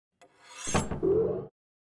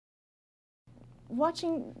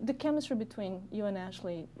watching the chemistry between you and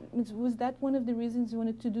Ashley, was that one of the reasons you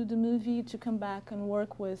wanted to do the movie, to come back and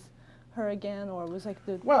work with her again, or was like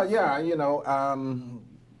the... Well, yeah, you know,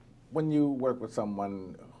 when you work with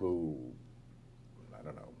someone who, I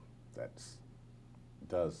don't know,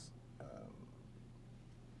 does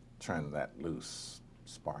turn that loose,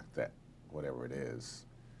 spark that, whatever it is,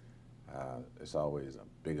 it's always a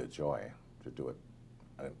bigger joy to do it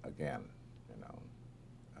again, you know.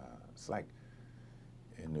 It's like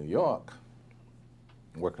in New York,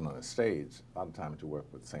 working on a stage, a lot of times you work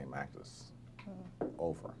with the same actors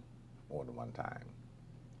over more than one time,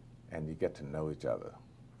 and you get to know each other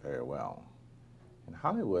very well. In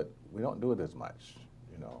Hollywood, we don't do it as much,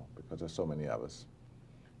 you know, because there's so many of us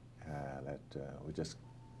that we just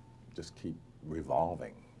keep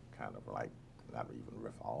revolving, kind of like, not even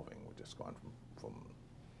revolving, we're just going from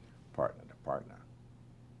partner to partner.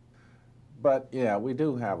 But yeah, we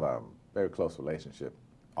do have a very close relationship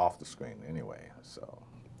off the screen anyway, so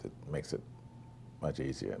it makes it much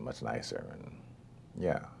easier and much nicer. And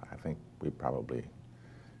yeah, I think we probably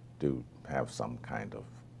do have some kind of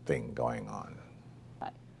thing going on.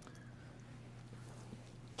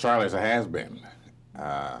 Charlie's a has-been.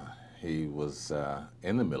 He was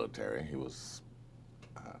in the military. He was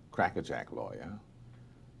a crackerjack lawyer,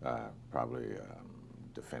 probably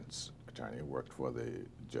defense attorney, worked for the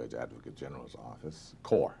Judge Advocate General's office,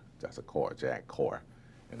 Corps, that's a Corps, JAG Corps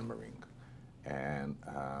in the Marine, and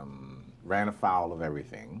ran afoul of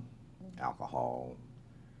everything, alcohol,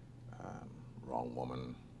 wrong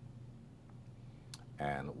woman,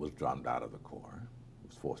 and was drummed out of the Corps,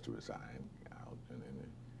 was forced to resign out, and then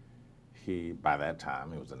he, by that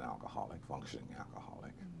time, he was an alcoholic, functioning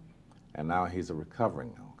alcoholic, and now he's a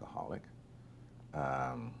recovering alcoholic,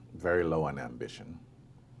 very low on ambition,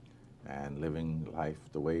 and living life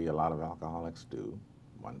the way a lot of alcoholics do,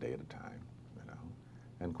 one day at a time, you know,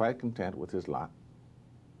 and quite content with his lot,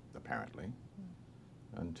 apparently,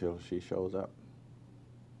 until she shows up.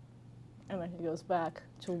 And then he goes back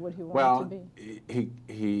to what he wanted to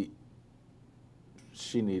be.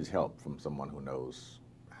 She needs help from someone who knows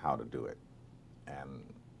how to do it, and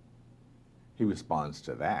he responds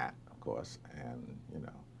to that, of course, and, you know,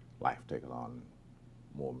 life takes on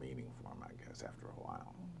more meaning for him, I guess, after a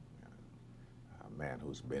while. A man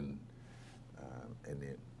who's been in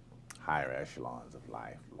the higher echelons of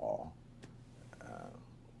life, law,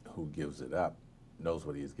 who gives it up, knows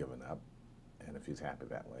what he's given up, and if he's happy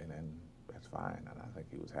that way, then that's fine, and I think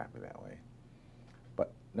he was happy that way.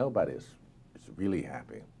 But nobody is really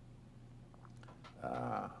happy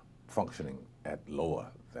functioning at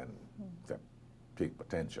lower than their peak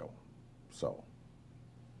potential, so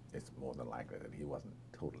it's more than likely that he wasn't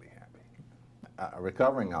totally happy. A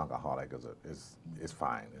recovering alcoholic is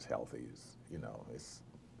fine, is healthy, you know, it's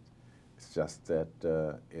just that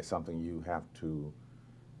it's something you have to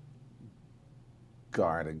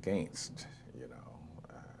guard against, you know.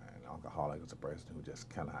 An alcoholic is a person who just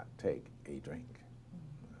cannot take a drink.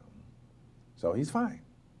 So he's fine,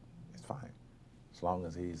 it's fine, as long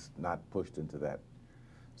as he's not pushed into that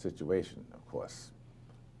situation. Of course,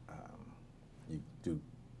 you do,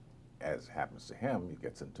 as happens to him, he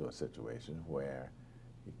gets into a situation where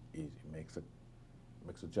he makes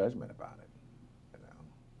a judgment about it. You know,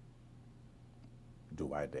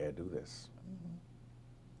 do I dare do this?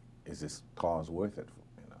 Is this cause worth it?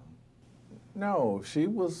 You know, no. She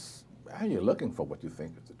was. You're looking for what you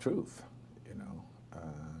think is the truth. You know,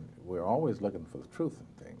 we're always looking for the truth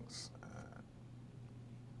in things.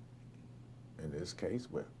 In this case,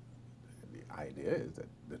 the idea is that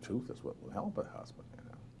the truth is what will help a husband.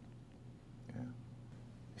 Yeah.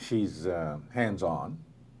 She's hands-on.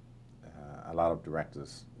 A lot of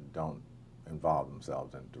directors don't involve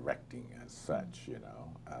themselves in directing as such, you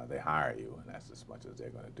know. They hire you, and that's as much as they're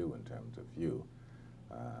going to do in terms of you.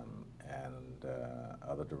 And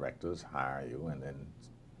other directors hire you and then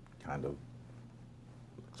kind of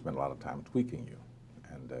spend a lot of time tweaking you.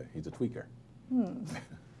 And he's a tweaker.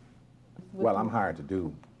 Well, I'm hired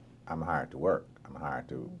to work. I'm hired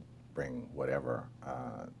to bring whatever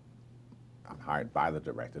I'm hired by the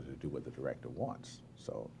director to do what the director wants.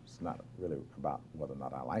 So it's not really about whether or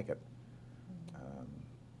not I like it.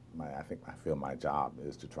 I feel my job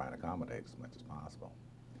is to try and accommodate as much as possible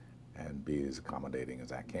and be as accommodating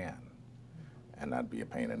as I can and not be a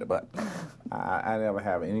pain in the butt. I never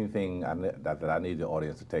have anything that I need the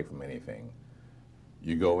audience to take from anything.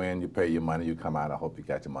 You go in, you pay your money, you come out, I hope you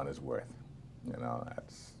got your money's worth. You know,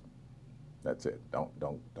 that's it.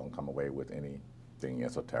 Don't come away with anything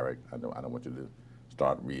esoteric. I don't want you to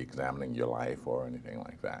start re-examining your life or anything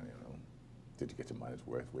like that, you know. Did you get your money's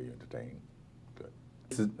worth? Were you entertained? Good.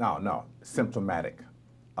 No, symptomatic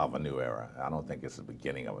of a new era. I don't think it's the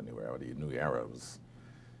beginning of a new era. The new era was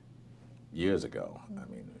years ago. I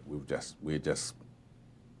mean, we're just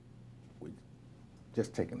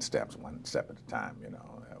taking steps, one step at a time. You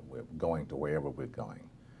know, we're going to wherever we're going,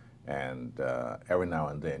 and every now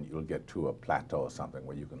and then you'll get to a plateau or something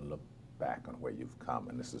where you can look back on where you've come.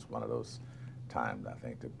 And this is one of those times I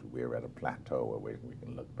think that we're at a plateau where we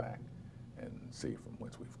can look back and see from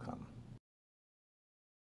whence we've come.